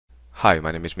Hi,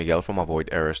 my name is Miguel from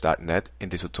avoiderrors.net. In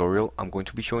this tutorial, I'm going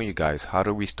to be showing you guys how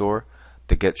to restore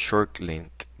the Get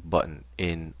Shortlink button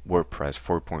in WordPress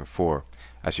 4.4.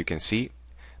 As you can see,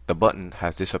 the button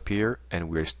has disappeared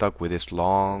and we're stuck with this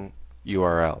long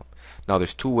URL. Now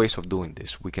there's two ways of doing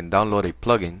this. We can download a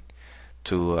plugin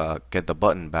to get the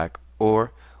button back,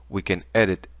 or we can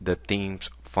edit the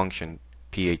themes function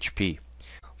PHP.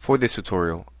 For this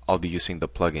tutorial, I'll be using the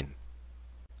plugin.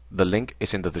 The link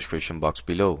is in the description box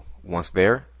below. Once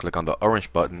there, click on the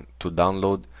orange button to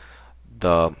download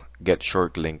the Get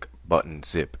Shortlink button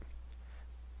zip.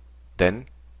 Then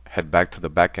head back to the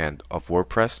back end of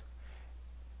WordPress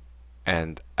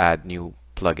and add new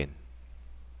plugin.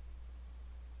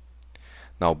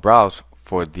 Now browse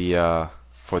for the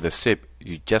zip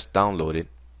you just downloaded.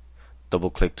 Double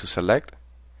click to select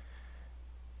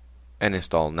and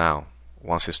install now.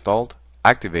 Once installed,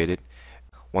 activate it.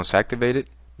 Once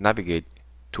activated, navigate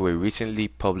to a recently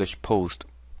published post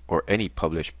or any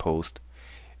published post,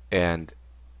 and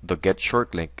the Get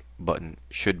Shortlink button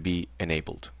should be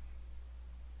enabled.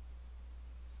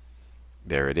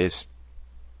 There it is.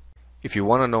 If you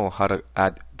want to know how to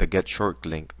add the Get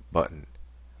Shortlink button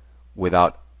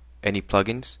without any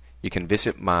plugins, you can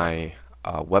visit my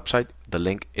website. The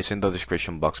link is in the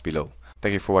description box below.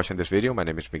 Thank you for watching this video. My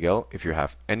name is Miguel. If you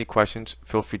have any questions,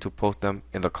 feel free to post them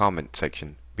in the comment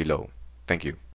section below. Thank you.